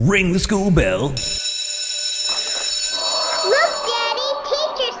Ring the school bell. Look, Daddy,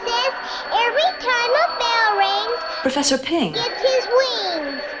 teacher says every time a bell rings, Professor Ping gets his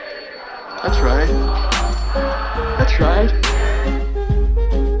wings. That's right. That's right.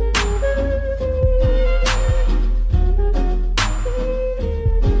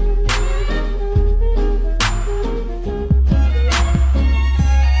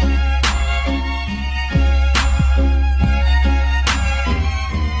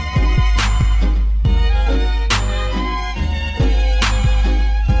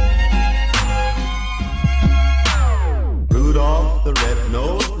 Rudolph the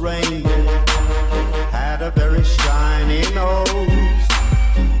red-nosed reindeer had a very shiny nose,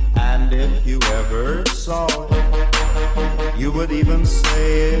 and if you ever saw it, you would even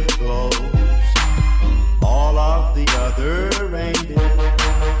say it glows. All of the other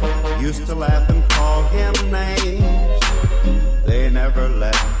reindeer used to laugh and call him names. They never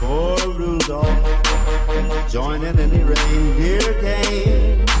let poor Rudolph join in any reindeer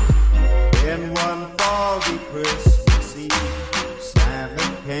game. Then one foggy Christmas Eve, Santa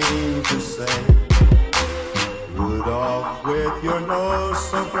came to say, Rudolph, with your nose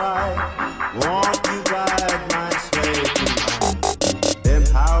so bright, won't you ride my sleigh tonight? Then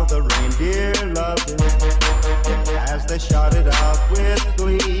how the reindeer loved him as they shouted out with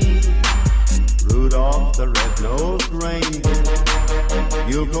glee, Rudolph the red-nosed reindeer,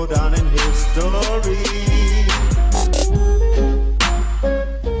 you'll go down in history.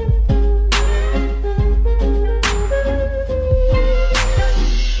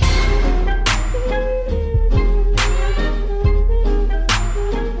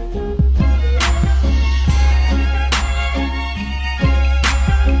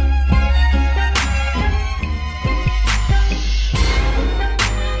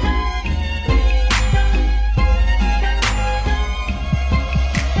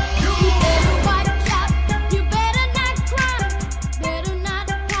 You better watch out, you better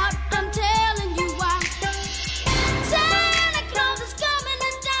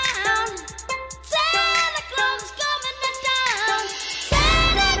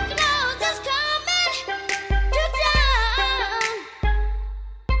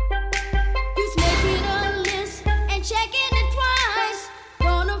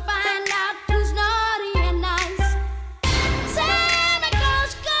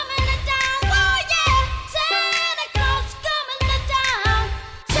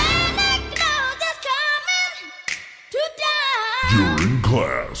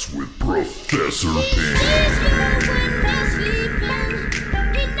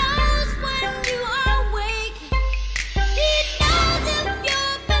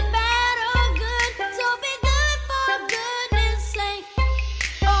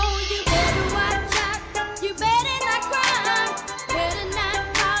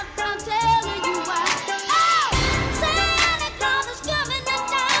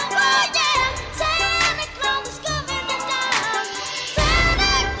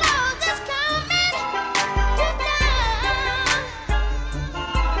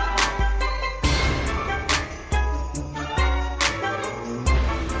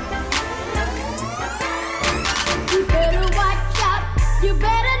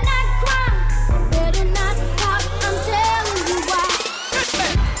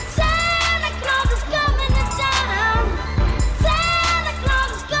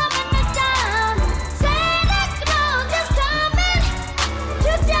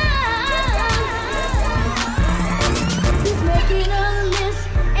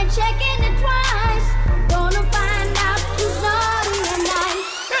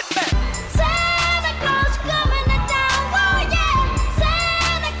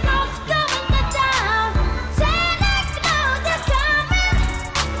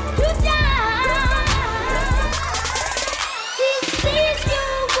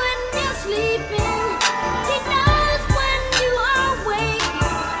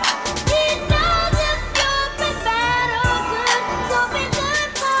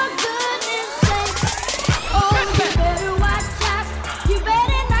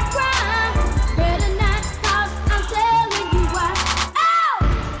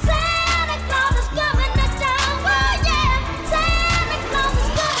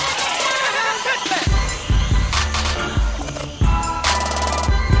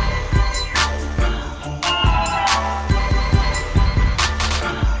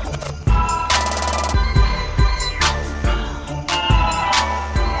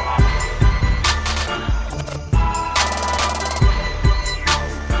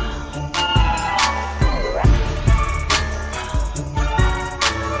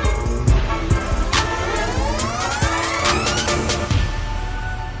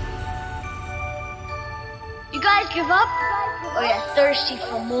You guys give up? Or you're thirsty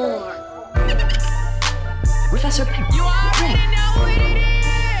for more? Professor Pink. You already know what it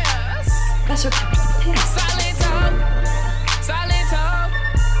is. Professor Pink. Silent talk. Silent talk.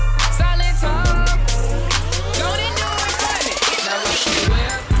 Silent talk. Don't do it for me. Now watch me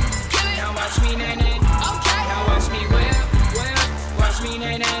whip. Now watch me nay-nay. Okay. Now watch me whip. Watch me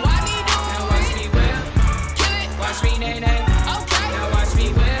nay-nay. Why me do it? Now watch me whip. Kill it. Watch me nay-nay. Okay. Now watch me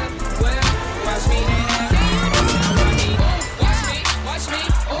whip. Watch me nay-nay. Watch me,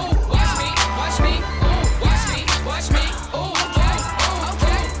 ooh, watch me, ooh, watch me, ooh,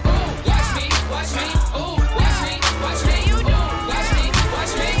 okay, ooh, watch me, ooh, watch me, you do,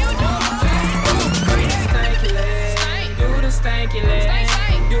 watch me, you do, okay, do the stanky leg,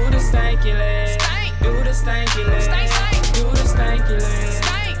 do the stanky leg, do the stanky leg, do the stanky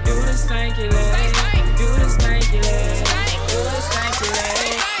leg, do the stanky leg, do the stanky leg, do the stanky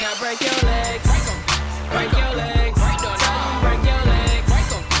leg, now break your legs, break your legs.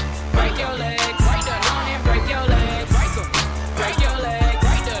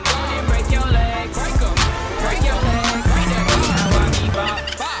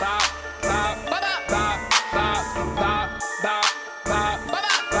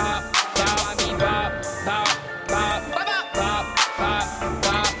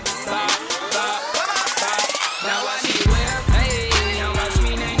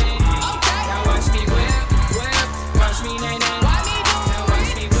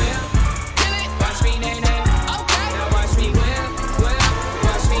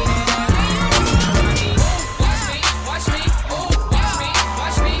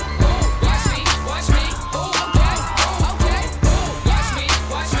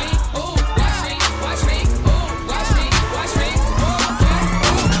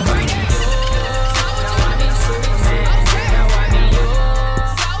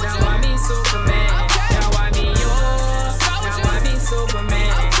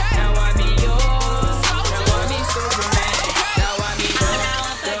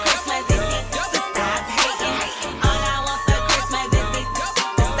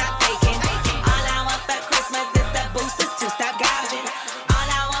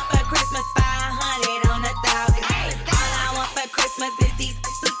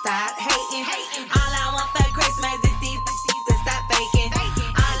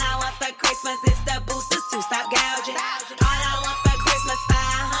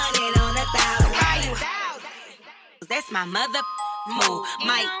 My mother move.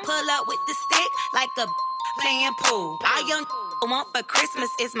 Might pull up with the stick like a playing pool. All young want for Christmas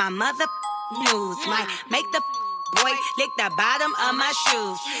is my mother news. Might make the boy lick the bottom of my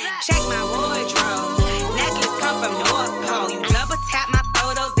shoes. Check my wardrobe. Necklace come from North Pole. You double tap my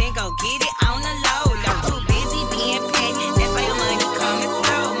photos, then go get it on the low. Too busy being paid. That's why your money coming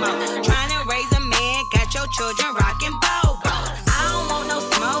slow-mo. Trying to raise a man, got your children rocking bobo. I don't want no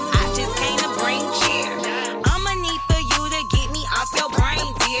smoke, I just came to bring cheer. Off your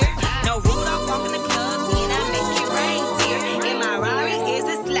brain, dear. No Rudolph walk in the club, then I make it rain, dear. And my Rari is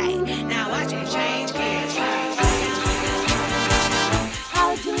a sleigh. Now watch me change gears.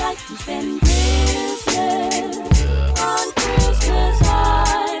 How'd you like to spend Christmas on Christmas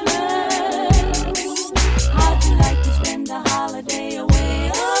Island? How'd you like to spend the holiday away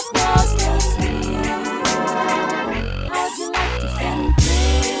across the sea? How'd you like to spend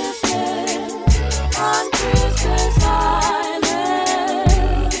Christmas on Christmas Island?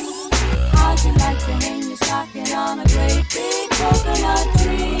 On a great big coconut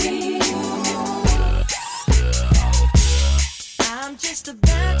tree. I'm just a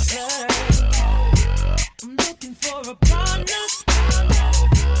bachelor. I'm looking for a partner,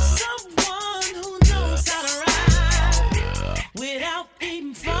 someone who knows how to ride without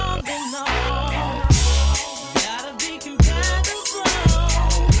even falling off. Gotta be compatible.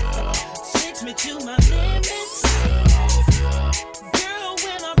 Takes me to my limits. Girl,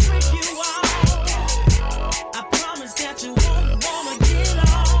 when I break you off, I promise that you won't wanna get off.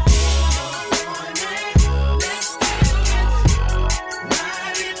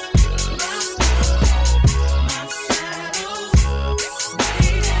 My saddle's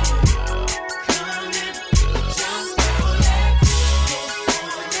waiting, coming, just for that.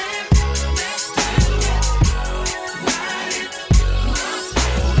 Let's do it. Ride it,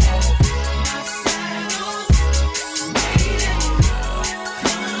 my saddle's waiting,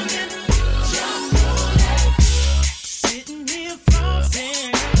 coming, just for that. Sitting here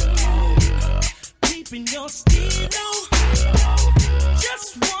frozen, peeping your stilo.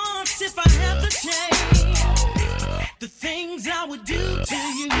 Just once, if I have the chance, the things I would do to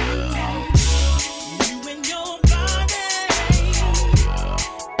you. You and your body,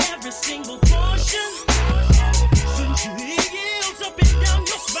 every single portion.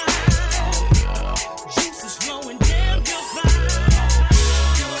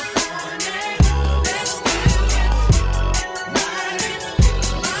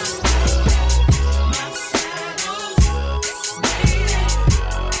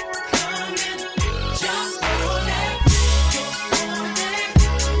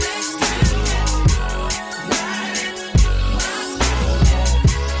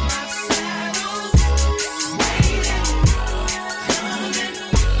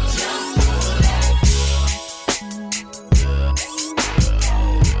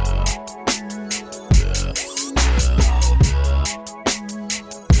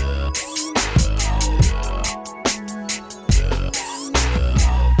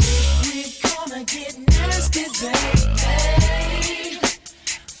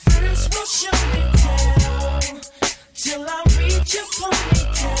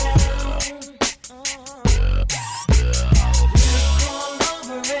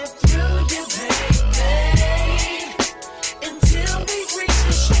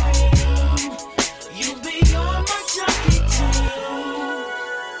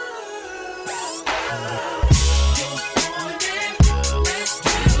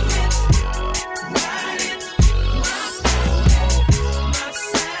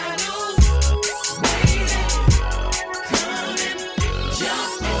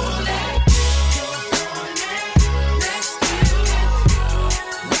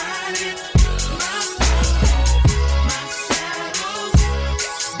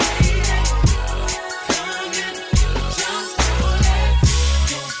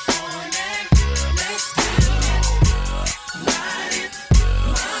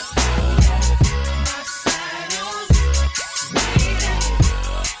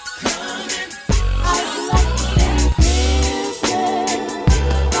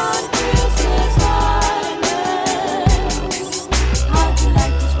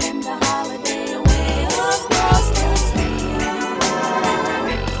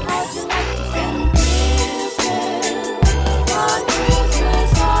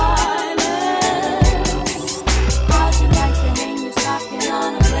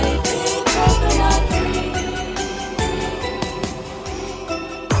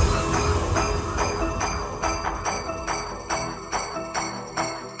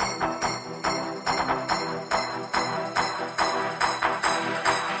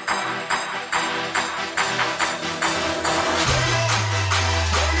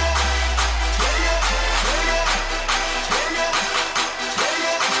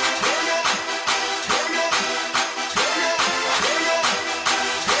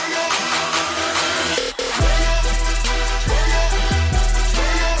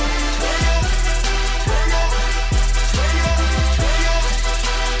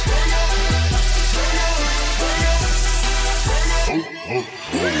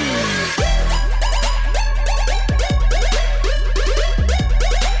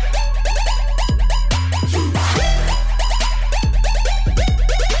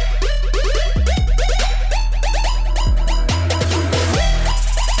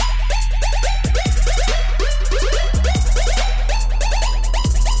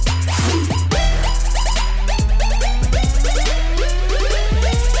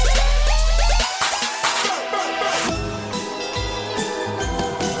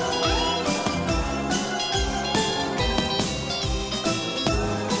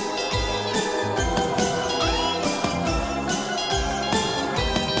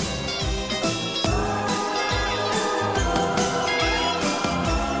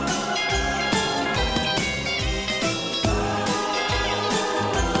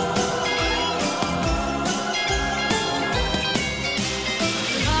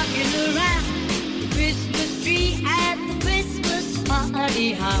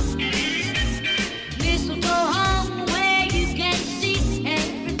 chimney hop. Mistletoe hung where you can see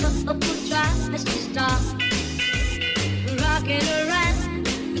every couple tries to stop. Rocking around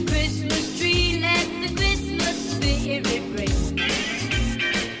the Christmas tree, let the Christmas spirit ring.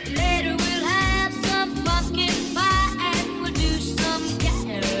 Later we'll have some pumpkin pie and we'll do some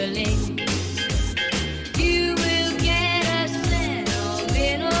caroling. You will get a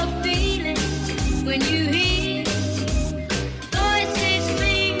sentimental feeling when you hear voices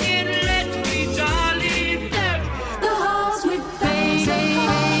singing, "Let me jolly." The halls with bass,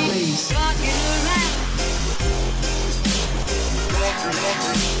 rocking around. Rocking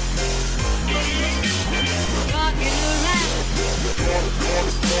around. Rocking around the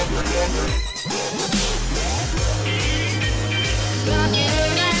Christmas tree.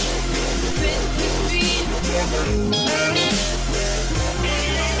 Christmas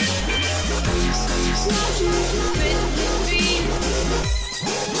tree.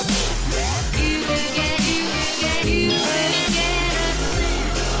 You will get a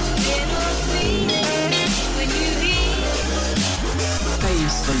little feeling when you hear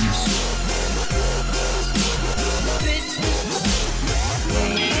Christmas.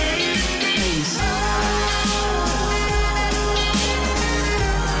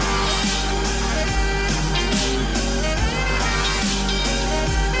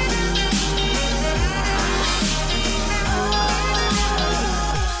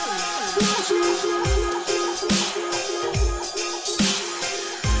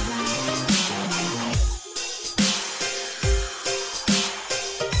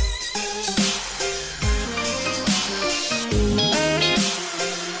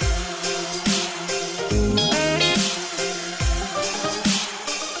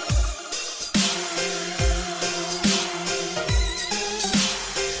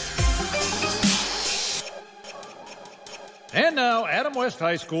 And now, Adam West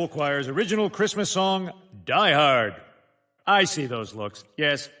High School Choir's original Christmas song, Die Hard. I see those looks.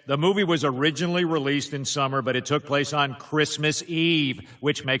 Yes, the movie was originally released in summer, but it took place on Christmas Eve,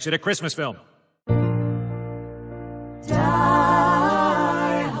 which makes it a Christmas film.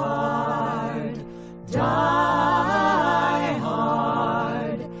 Die hard, die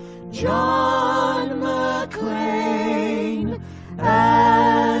hard, John McClane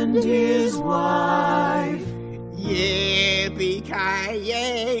and his wife.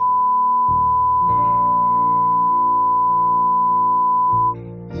 Yippee-ki-yay!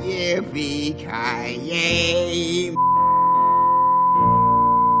 Yippee-ki-yay!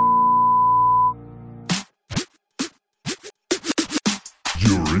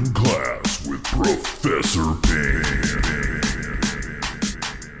 You're in class with Professor Payne.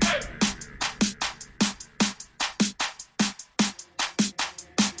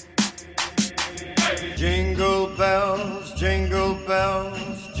 Jingle bells,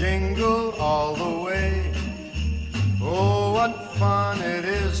 jingle all the way. Oh, what fun it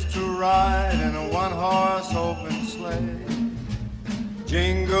is to ride in a one-horse open sleigh.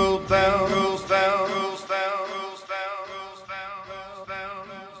 Jingle bells, bells, bells, bells, bells,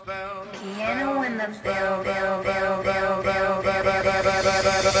 bells, bells. Piano in the bell, bell, bell, bell, bell, bell.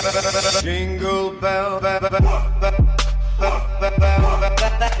 Jingle bell,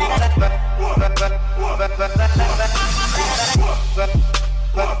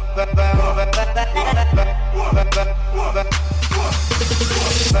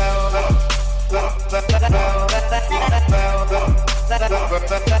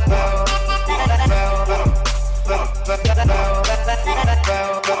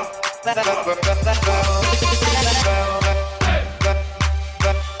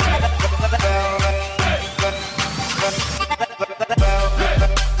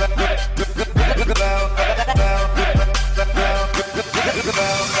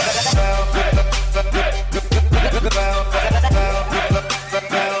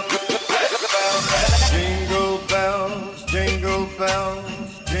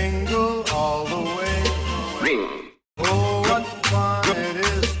 jingle all the way. Oh, what fun it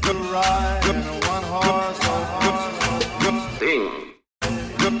is to ride in a one-horse open sleigh. Jingle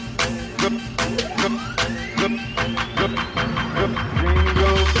bell,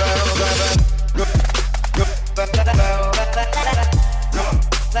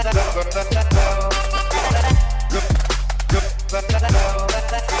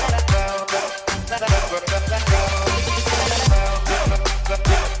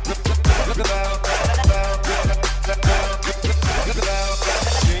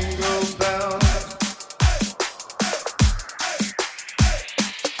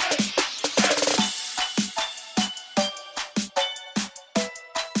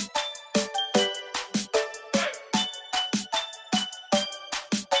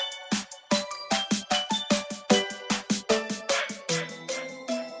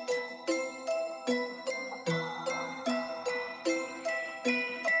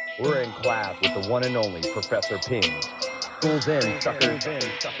 We're in class with the one and only Professor Ping. School's in, suckers.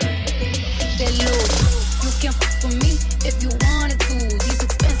 Hello, you can fuck with me if you wanted to. These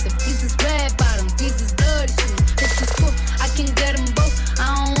expensive, these is red bottom, these is bloody shoes. This is cool, I can get them both.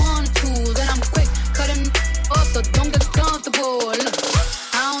 I don't want to choose, and I'm quick cutting off, so don't get comfortable. Look,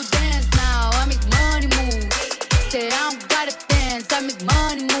 I don't dance now, I make money move. Say I don't gotta dance, I make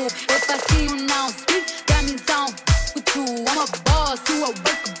money move. If I see you now speak, that means I don't with you. I'm a boss, you a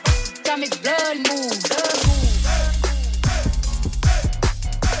worker, I make bloody moves.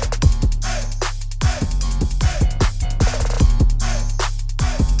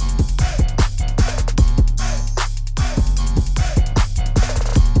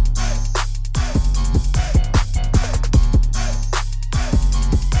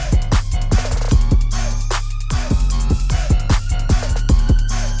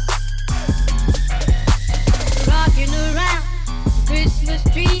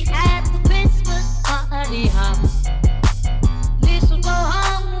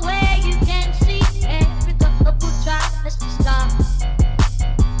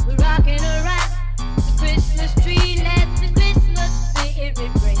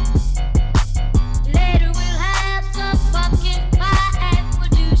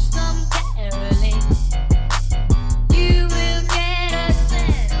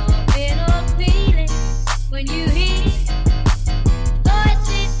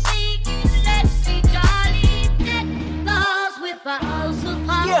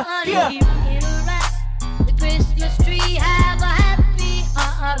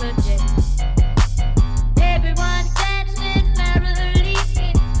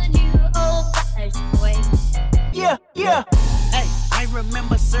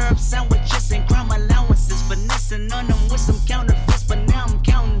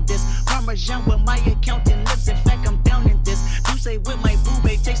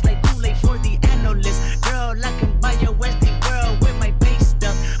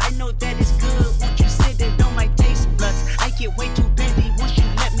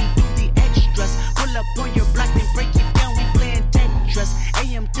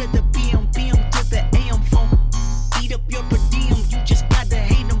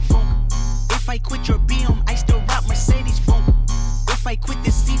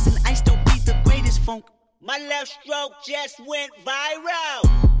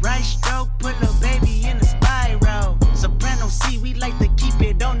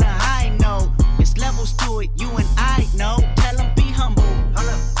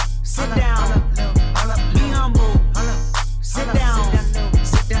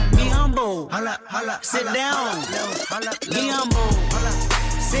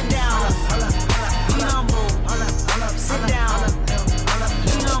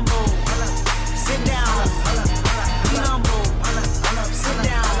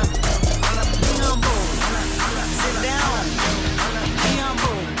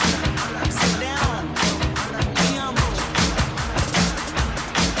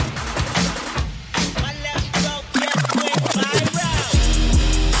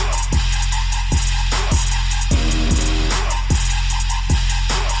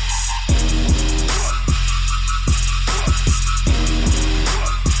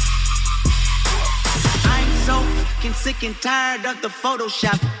 Sick and tired of the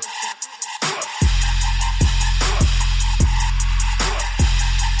Photoshop. Sit down.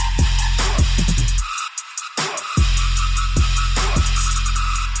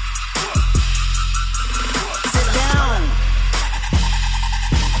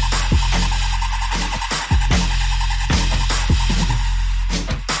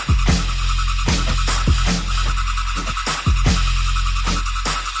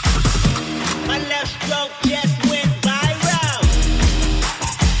 My left stroke just went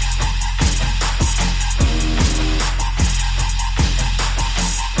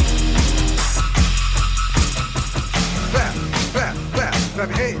clap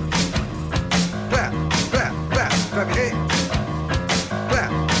your hands. Clap, clap, clap, clap your hands.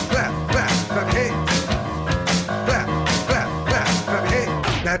 Clap, clap, clap, clap your hands. Clap, clap, clap, clap your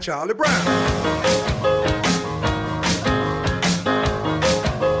hands. That's Charlie Brown.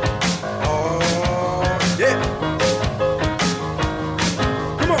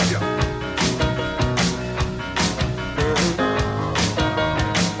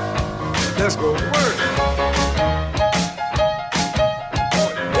 Let's go to work.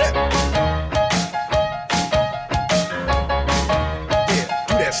 Yeah,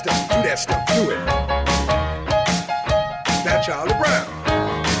 do that stuff, do it. That's Charlie Brown.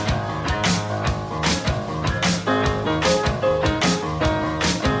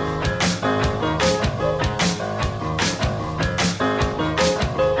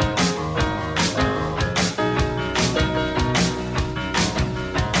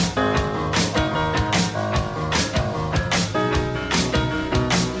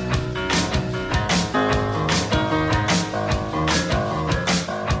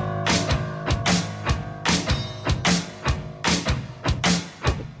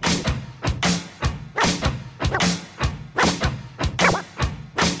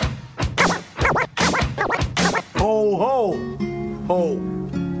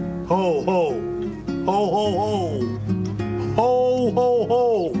 Ho, ho. Ho, ho, ho. Ho, ho,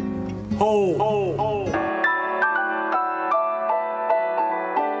 ho. Ho, ho, ho.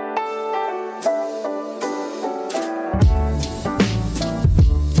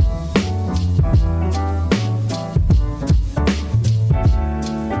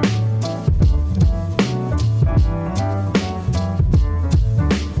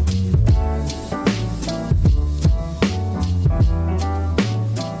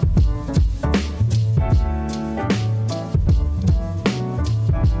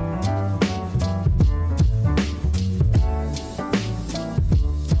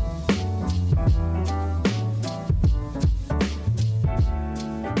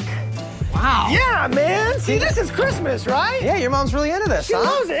 Yeah, man. See, this is Christmas, right? Yeah, your mom's really into this, She huh?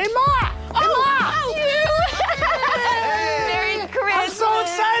 loves it. Hey, Ma. Hey, Ma. Merry Christmas. I'm so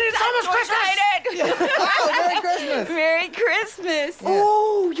excited. It's almost Christmas. Oh, Merry Christmas. Merry Christmas.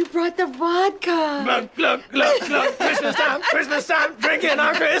 Oh, you brought the vodka. Look. Christmas time, drinking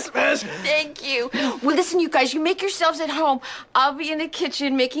on Christmas. Thank you. Well, listen, you guys, you make yourselves at home. I'll be in the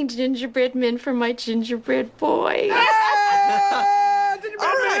kitchen making gingerbread men for my gingerbread boy. All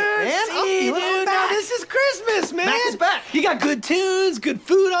right, man. See, dude, now this is Christmas, man. Mac is back. You got good tunes, good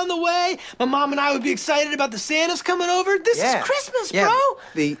food on the way. My mom and I would be excited about the Santas coming over. This is Christmas, Yeah. bro.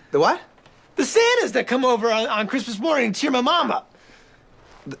 The what? The Santas that come over on Christmas morning to cheer my mom up.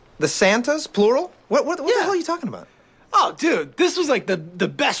 The Santas, plural? What the hell are you talking about? Oh, dude, this was like the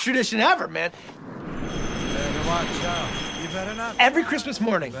best tradition ever, man. Better watch out. You better not. Every Christmas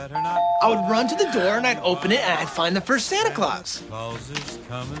morning, I would run to the door and I'd open it and I'd find the first Santa Claus.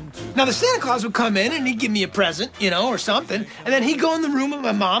 Now, the Santa Claus would come in and he'd give me a present, you know, or something, and then he'd go in the room with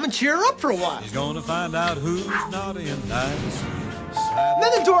my mom and cheer her up for a while. He's gonna find out who's naughty and nice. And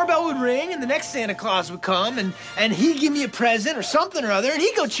then the doorbell would ring and the next Santa Claus would come and he'd give me a present or something or other and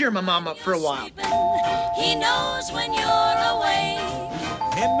he'd go cheer my mom up for a while. He knows when you're away.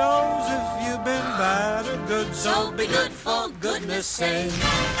 He knows if you've been bad or good, so be good for goodness sake.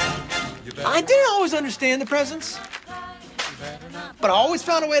 I didn't always understand the presents, but I always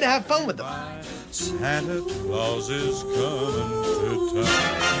found a way to have fun with them. Santa Claus is coming to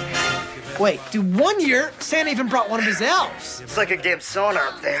town. Wait, dude, one year, Santa even brought one of his elves. It's like a damn sauna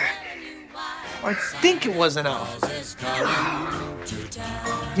up there. I think it was an elf.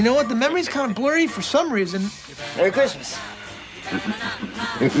 You know what? The memory's kind of blurry for some reason. Merry Christmas.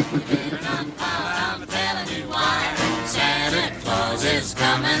 Santa Claus is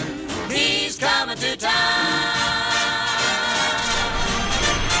coming. He's coming to town.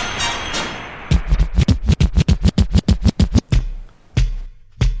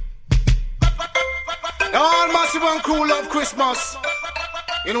 All massive and cool love Christmas.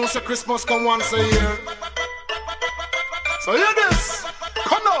 You know, say Christmas come once a year. So hear this.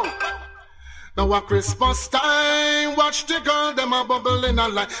 Come now. Now at Christmas time, watch the girl, them a bubble in a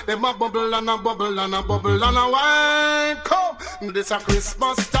light. Them a bubble and a bubble and a bubble and a wine. Come, this a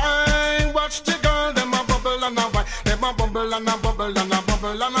Christmas time, watch the girl, them a bubble and a wine. Them a bubble and a bubble and a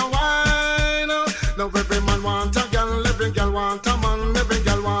bubble and a wine. Now every man want a girl, every girl want a man, every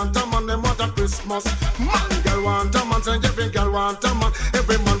girl want a man. Them want a Christmas. Man, girl want a man, and every girl want a man.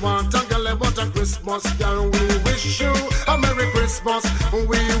 Every man want a girl, they want a Christmas. Girl, we wish you a Merry Christmas. We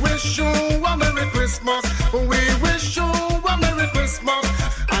wish you a Merry Christmas. We wish you a Merry Christmas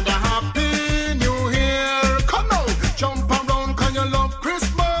and a Happy New Year. Come now, jump around, can you love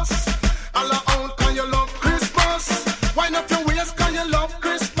Christmas? All out, can you love Christmas? Wind up your waist, can you love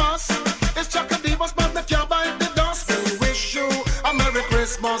Christmas? It's Chaka Divas, but they can't buy the dust. We wish you a Merry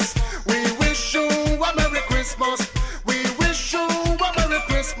Christmas. We wish you a Merry Christmas. We wish you a Merry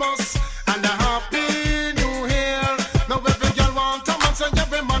Christmas and a Happy New Year. Now every girl want a man, so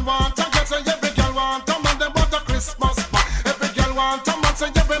every man want a girl, so every girl want a man, they want a Christmas man. Every girl want a man, so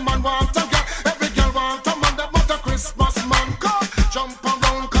every man want a girl. Every girl want a man, they want a Christmas man. Come, jump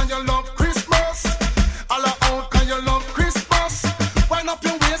around, can you love Christmas? All out, can you love Christmas? Wind up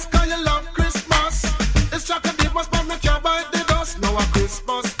your waist, can you love Christmas? It's Chaka Divas, but me can't buy the dust. Now a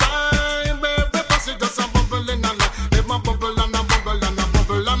Christmas time, baby, pussy just a bubble in a light. Them a bubble and a bubble and a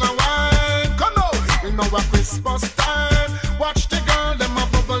bubble and a wine. Come now, we know a Christmas time. Watch the girl, them a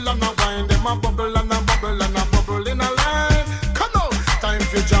bubble and a wine. Them a bubble and a bubble and a bubble in a line. Come now, time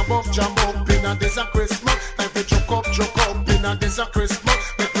for jump up in a this a Christmas. Time for joke up in a this a Christmas.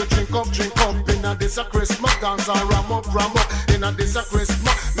 Make we drink up in a this a Christmas. Dance and ram up in a this a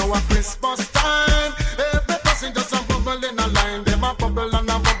Christmas. Now a Christmas time, every person just a bubble in a line. Them a bubble and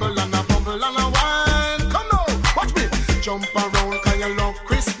a bubble and a bubble and a wine. Come now, watch me, jump around, can you love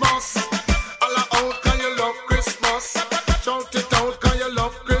Christmas? All out, can you love Christmas? Shout it out, can you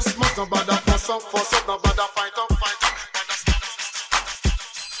love Christmas? up, fuss up, no bother fight up, fight up.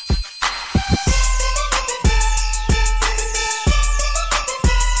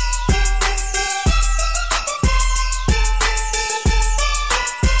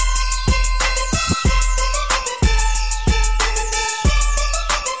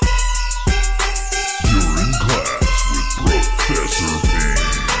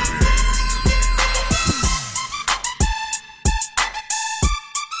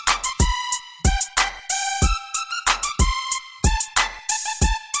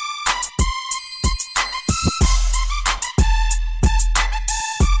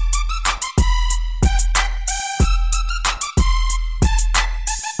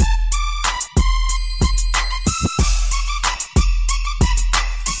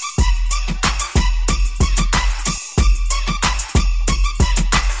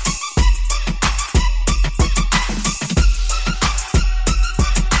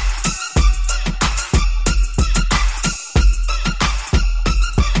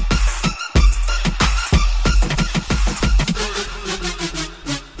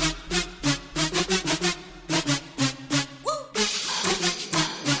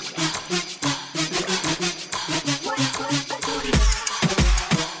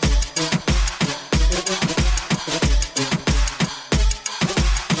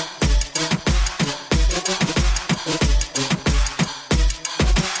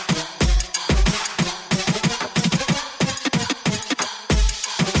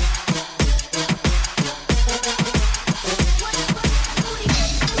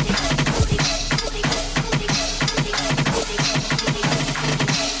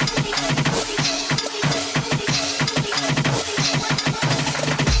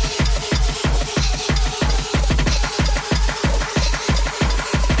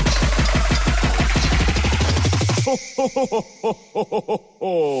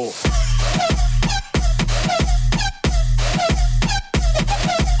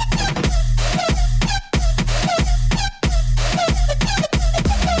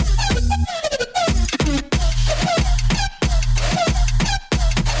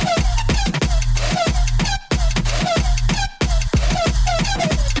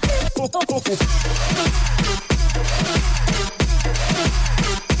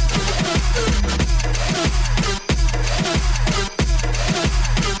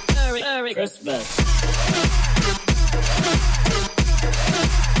 Merry Christmas.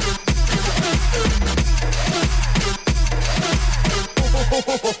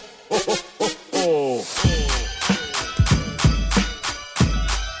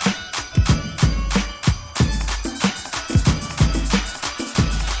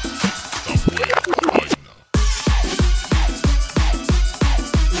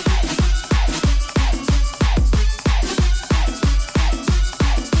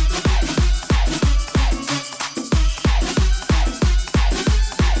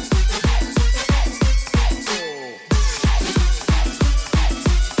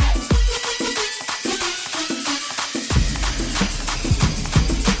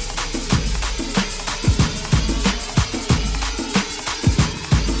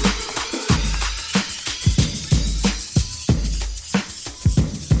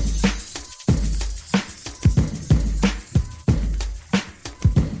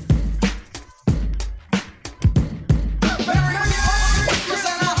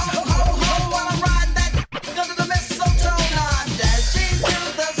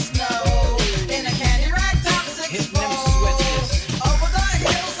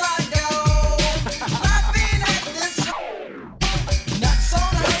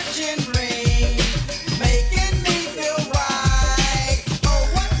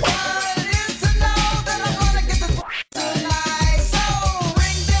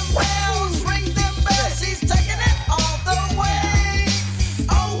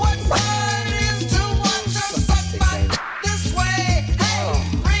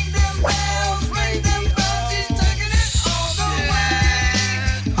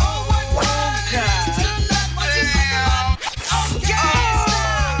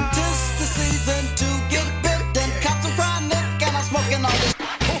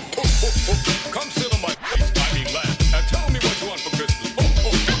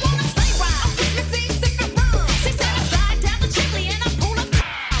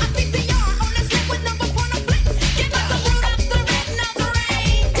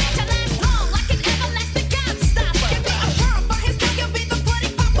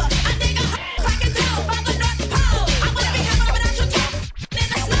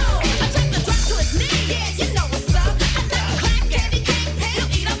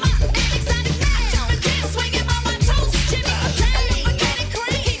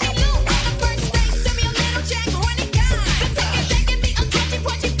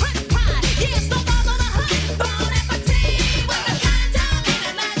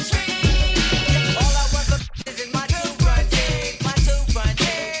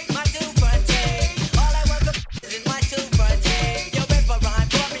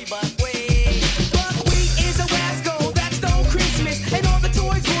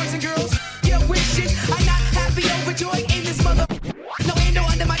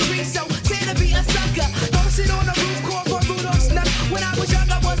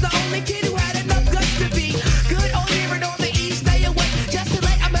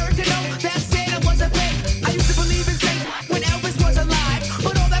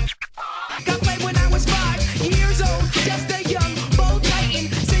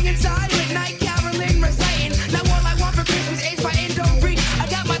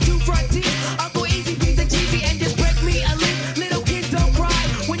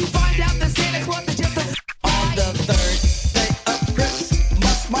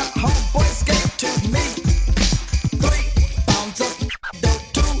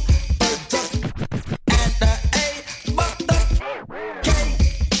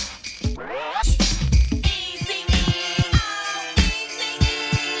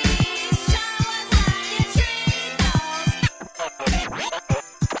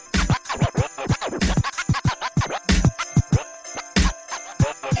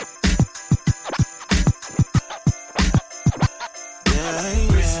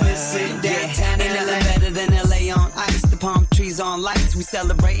 parties on lights. We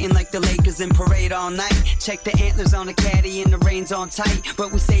celebrating like the Lakers in parade all night. Check the antlers on the caddy and the reins on tight.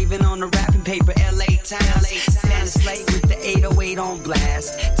 But we saving on the wrapping paper, LA Times. Santa Slate with the 808 on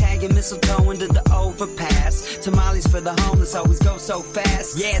blast. Tagging mistletoe under the overpass. Tamales for the homeless always go so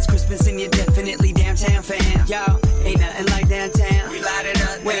fast. Yeah, it's Christmas and you're definitely downtown, fam. Yo, ain't nothing like downtown. We light it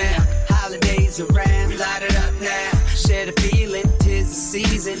up when holidays around. We light it up now. Share the feeling, 'tis the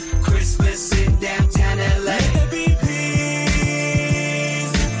season. Christmas in downtown LA. Let there be peace.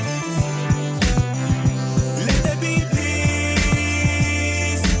 Let there be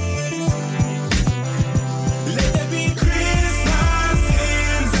peace. Let there be Christmas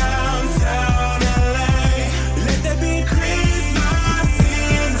in downtown LA. Let there be Christmas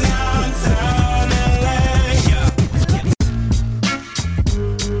in downtown LA.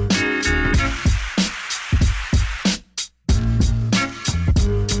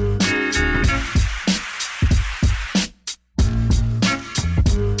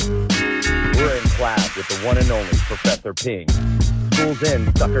 We're in class with the one and only Professor Ping. School's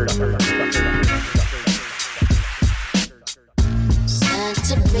in, sucker.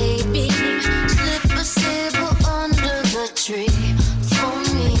 Santa baby, slip a sable under the tree for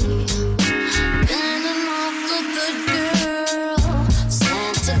me. Been an awful good girl,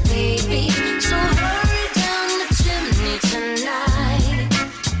 Santa baby. So hurry down the chimney tonight.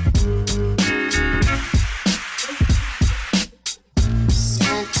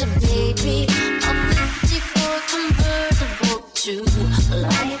 Santa baby, a 54 convertible to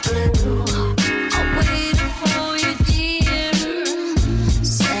light blue. I'll wait for you, dear.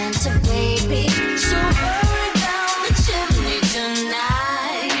 Santa baby, so hurry down the chimney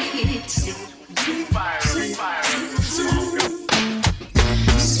tonight.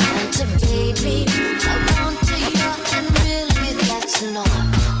 Santa baby, I want to yacht and really that's not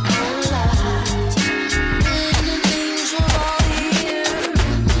a lot. Been an angel all year.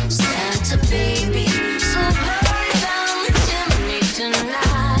 Santa baby, so hurry down the chimney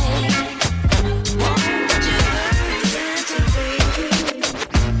tonight. Won't you hurry, Santa baby?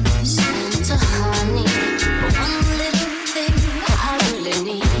 Santa honey, one little thing I really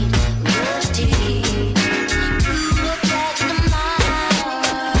need, your deed. You a platinum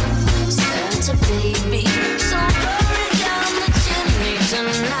heart, Santa baby, so hurry down the chimney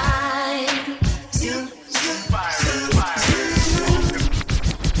tonight.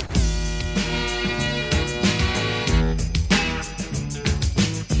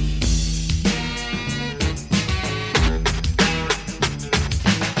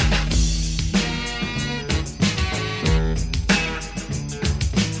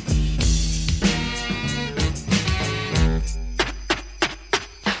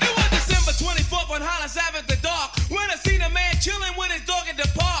 It was December 24th on Hollis Ave at the dark when I seen a man chilling with his dog at the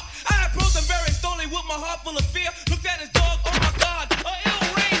park. I approached him very slowly with my heart full of fear. Looked at his dog, oh my God, a ill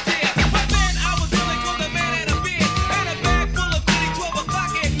reindeer. But then I was really cause the man had a beard and a bag full of goodies, 12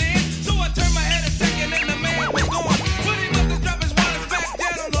 o'clock at near. So I turned my head a second and the man was gone. But he must have dropped his wallet back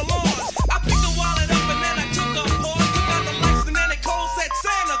down on the lawn. I picked the wallet up and then I took a pause. Took out the lights and then it cold said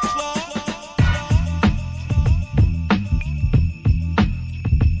Santa Claus.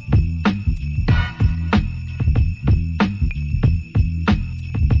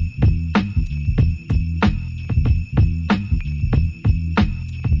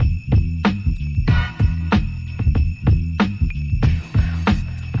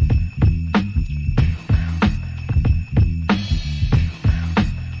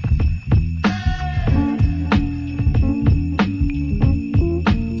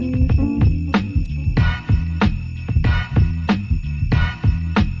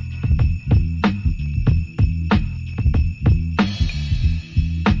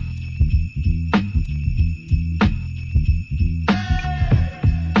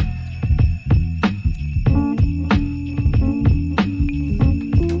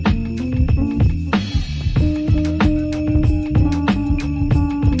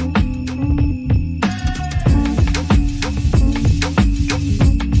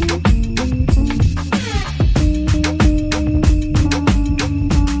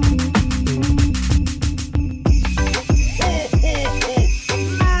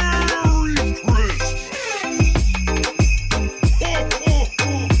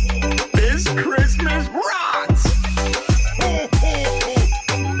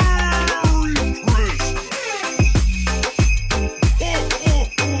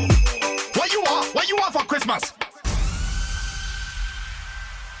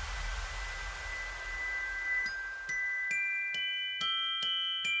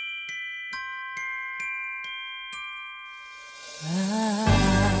 I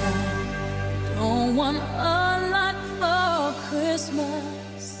don't want a lot for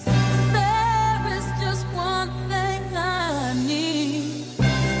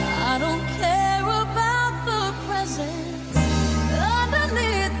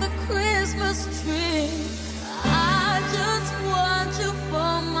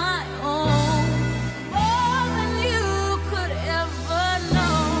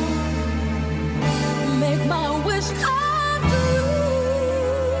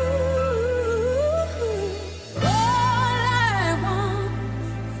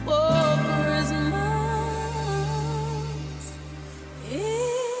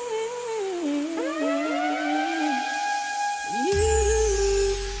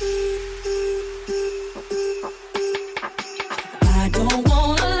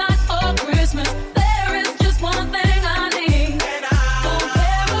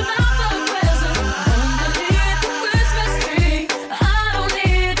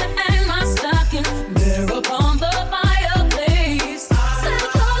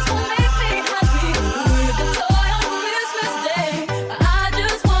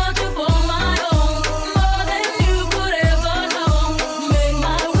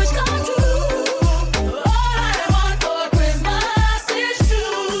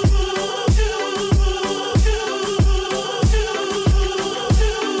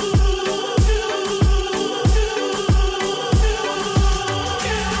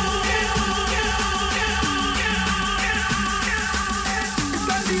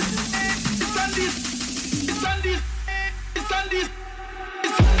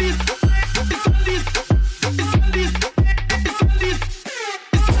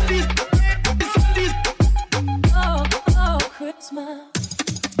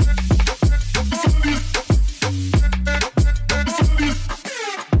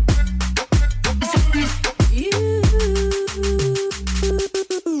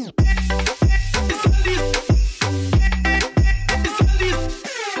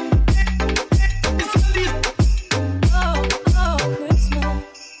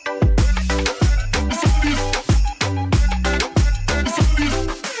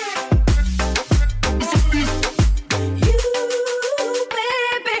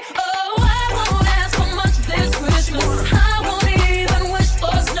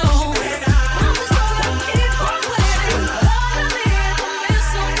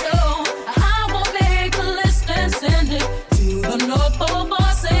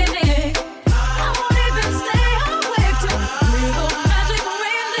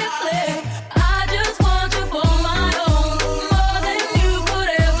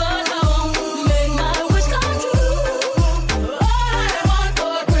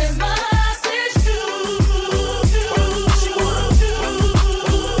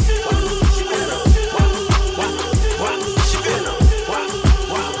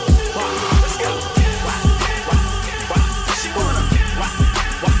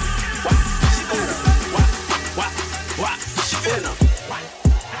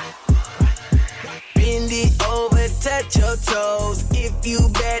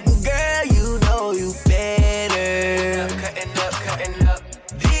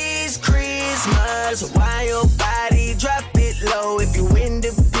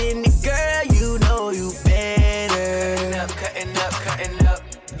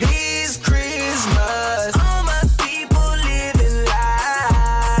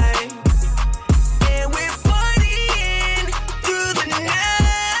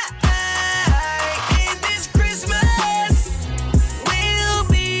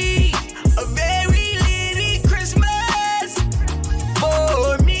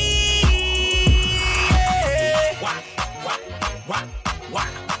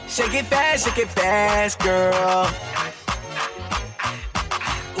Shake it fast, girl.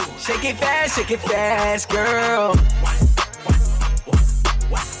 Shake it fast, girl.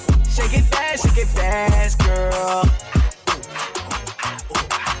 Shake it fast, girl.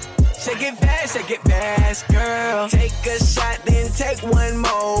 Shake it fast, girl. Take a shot, then take one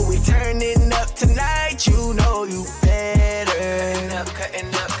more. We turning up tonight, you know you better.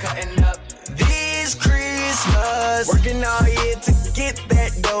 Cutting up. This Christmas, working all year to get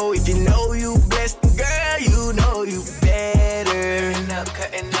that dough. If you know you blessed, girl, you know you better.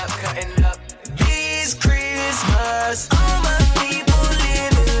 Cutting up. This Christmas, all my people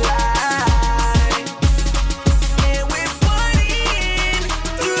living life, and we're partying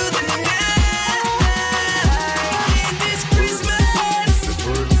through the night. And this Christmas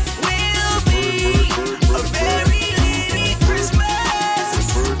will be a very litty Christmas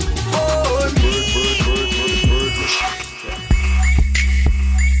for me.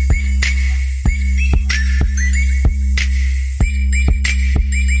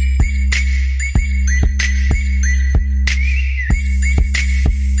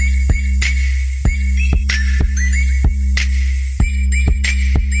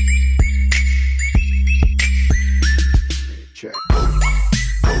 Check.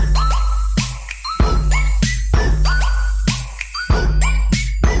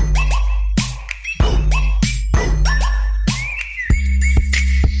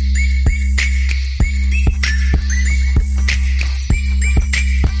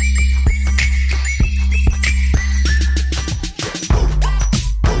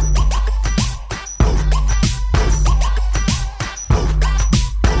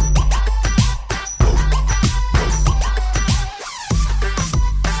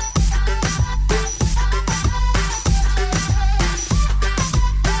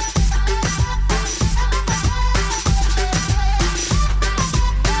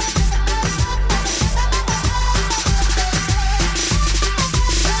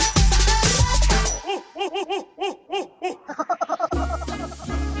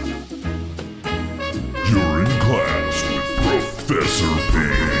 You're in class with Professor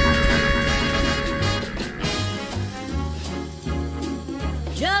Pink.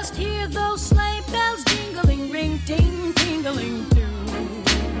 Just hear those sleigh bells jingling, ring, ting, tingling too.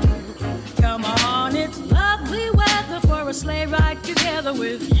 Come on, it's lovely weather for a sleigh ride together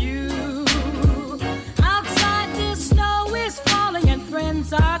with you. Outside the snow is falling and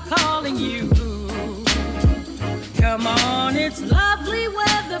friends are calling you. Come on, it's lovely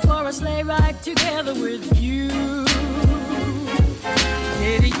weather for a sleigh ride together with you.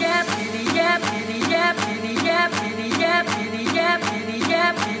 Giddy yap, giddy yap, giddy yap, giddy yap, giddy yap, giddy yap, giddy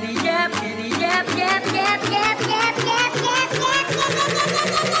yap, giddy yap, giddy yap, yap, yap, yap, yap, yap, yap, yap.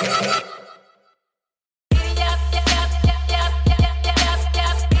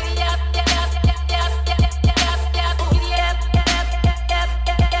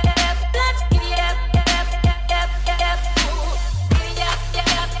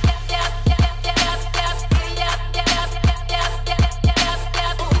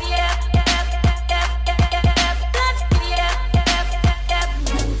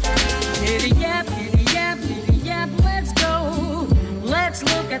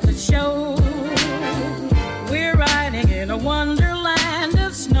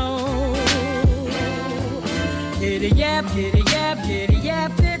 Giddy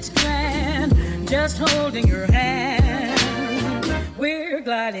yap, it's grand. Just holding her hand. We're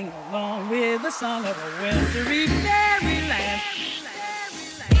gliding along with the song of a wintry fairyland.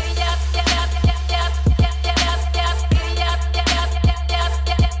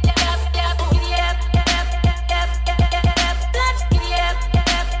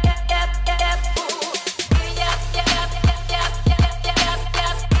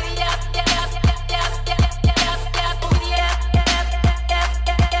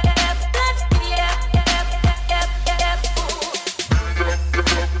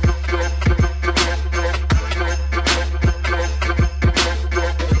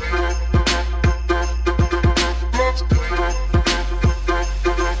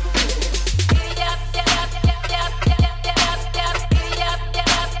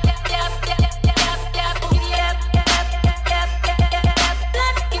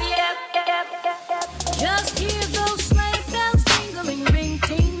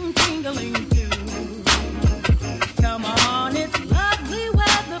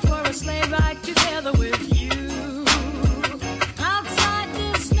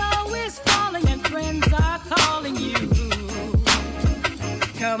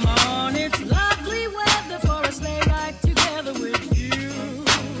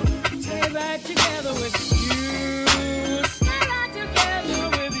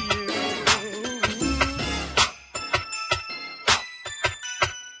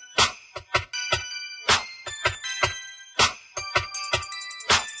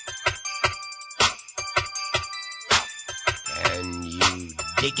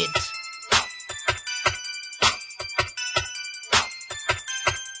 Dig it.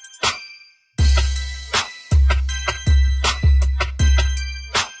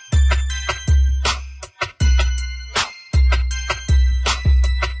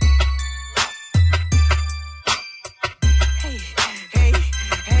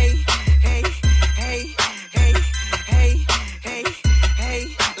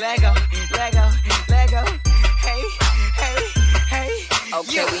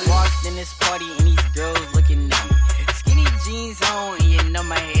 Okay, we walked in this party and these girls looking at me. Skinny jeans on and you know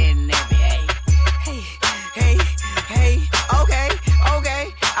my head nappy. Hey, okay.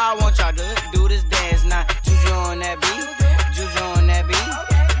 I want y'all to do this dance now. Juju on that beat, juju on that beat,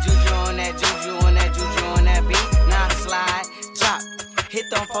 juju on that, juju on that, juju on that beat. Now slide, drop, hit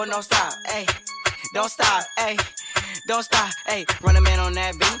them for no stop, ayy. Don't stop, ayy. Don't stop, ayy. Run a man on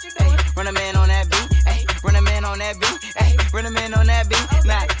that beat, ayy. Run a man on that beat, ayy. Run a man on that beat, ayy. Run a man on that beat.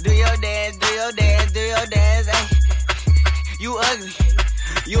 Now do your dance, do your dance, do your dance, ayy. You ugly,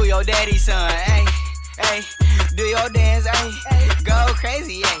 you your daddy's son, ayy. Ayy, do your dance, ayy. Go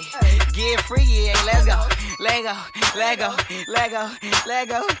crazy, ayy. Get freaky, ayy. Let's go, let go, let go, let go, let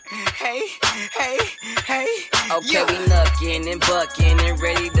go. Hey. Okay, we knuckin' and buckin' and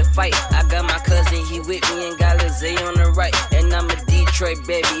ready to fight. I got my cousin, he with me and got Lizzie on the right. And I'm a Detroit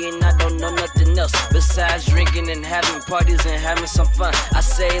baby and I don't know nothing else besides drinking and having parties and having some fun. I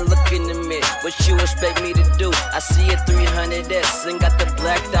say, look in the mirror, what you expect me to do? I see a 300S and got the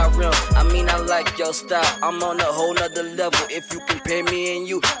blacked out rim. I mean, I like your style, I'm on a whole nother level. If you compare me and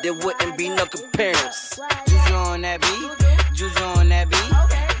you, there wouldn't be no comparison. Juju on that beat, juju on that beat,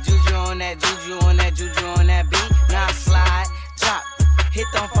 juju on that, juju on that, juju on that beat. Now slide, drop, hit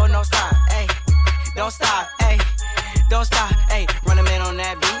them for no stop, ayy. Don't stop, ayy. Don't stop, ayy. Run a man on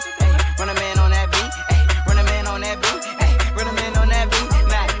that beat, ayy. Run a man on that beat, ayy. Run a man on that beat, ayy. Run a man on that beat.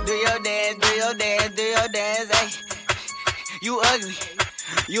 Now do your dance, do your dance, do your dance, ayy. You ugly,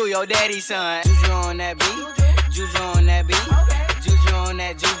 you your daddy's son. Juju on that beat, juju on that beat, juju on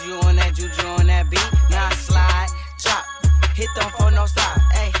that, juju on that, juju on that beat. Now slide, drop, hit them for no stop,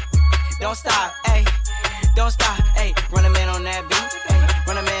 ayy. Don't stop, ayy. Don't stop, ayy. Run a man on that beat, ayy.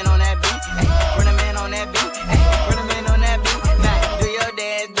 Run a man on that beat, ayy. Run a man on that beat, ayy. Run a man on that beat. Now do your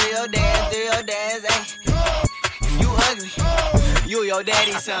dance, do your dance, do your dance, ayy. You ugly, you your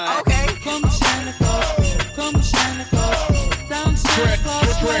daddy's son. Okay. Come Santa Claus, come Santa Claus, down Santa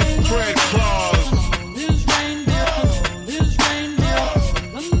Claus Lane. Tread Claus. His reindeer, his reindeer,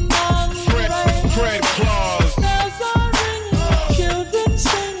 Tread Claus. bells are ringing, children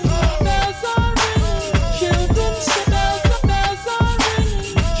sing. Bells are ringing, children sing. Bells are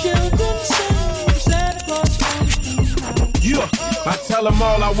ringing, children sing. Santa Claus comes to town. Yeah, I tell them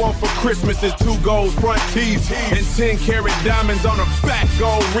all I want for Christmas is 2 gold front teeth and 10-carat diamonds on a fat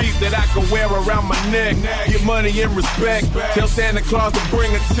gold wreath that I can wear around my neck. Get money and respect. Tell Santa Claus to bring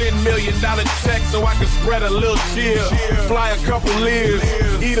a $10 million check so I can spread a little cheer. Fly a couple lives,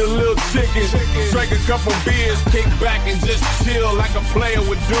 eat a little chicken, drink a couple beers, kick back and just chill like a player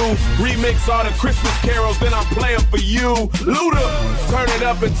would do. Remix all the Christmas carols, then I'll play them for you. Luda, turn it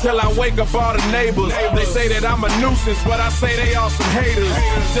up until I wake up all the neighbors. They say that I'm a nuisance, but I say they all some haters.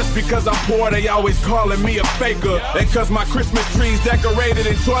 Just because I'm poor, they always calling me a faker. And cause my Christmas tree's decorated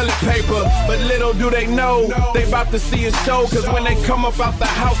in toilet paper. But little do they know, they about to see a show. Cause when they come up out the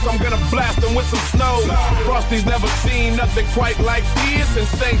house, I'm gonna blast them with some snow. Frosty's never seen nothing quite like this, and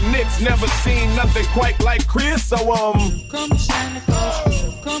St. Nick's never seen nothing quite like Chris. So come Santa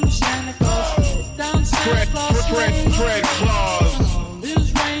Claus, come Santa Claus, down Santa Claus Lane. Tread Claus.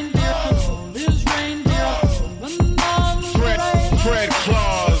 His reindeer, his reindeer, Tread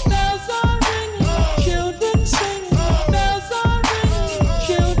Claus. bells are ringing, children sing. Bells are ringing,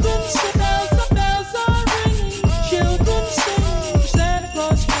 children sing. Bells are ringing, children sing. Santa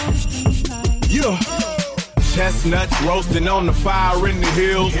Claus comes to town. Yeah. Chestnuts roasting on the fire in the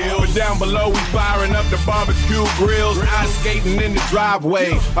hills. But down below we firing up the barbecue grills. Ice skating in the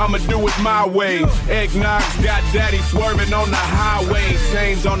driveway, I'ma do it my way. Eggnog's got daddy swerving on the highway.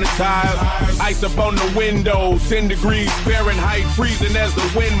 Chains on the tires, ice up on the window. 10 degrees Fahrenheit, freezing as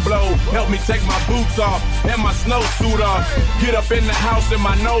the wind blow. Help me take my boots off and my snowsuit off. Get up in the house and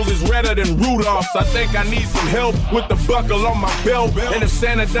my nose is redder than Rudolph's. I think I need some help with the buckle on my belt. And if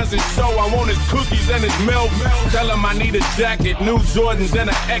Santa doesn't show, I want his cookies and his milk. Tell him I need a jacket, new Jordans and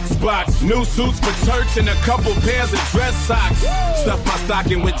an Xbox, new suits for church and a couple pairs of dress socks. Stuff my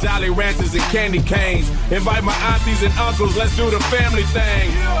stocking with Jolly Ranchers and candy canes. Invite my aunties and uncles, let's do the family thing.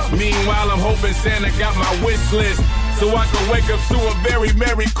 Meanwhile, I'm hoping Santa got my wish list so I can wake up to a very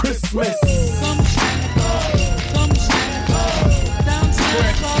Merry Christmas. Come Santa Claus, down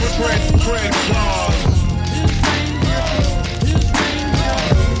Santa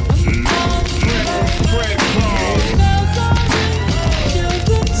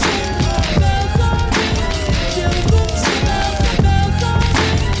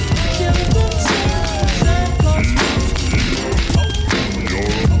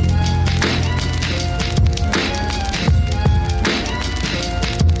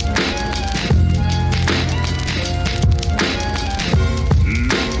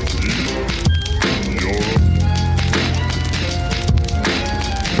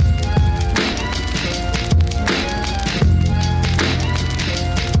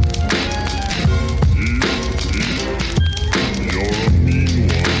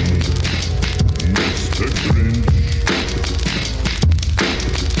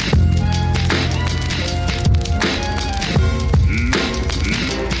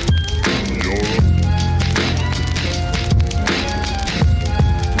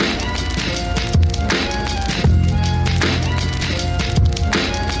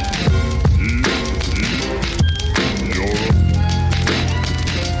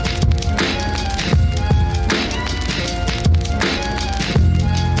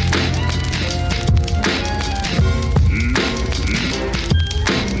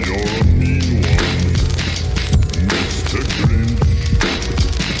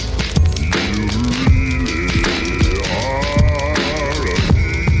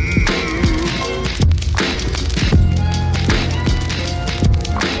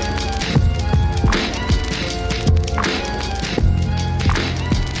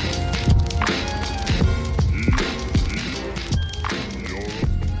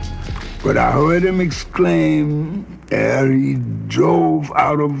But I heard him exclaim ere he drove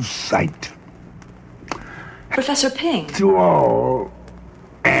out of sight. Professor Ping. To all,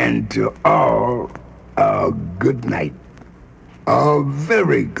 and to all, a good night. A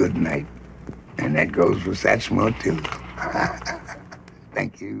very good night. And that goes for Satchmo, too.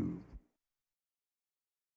 Thank you.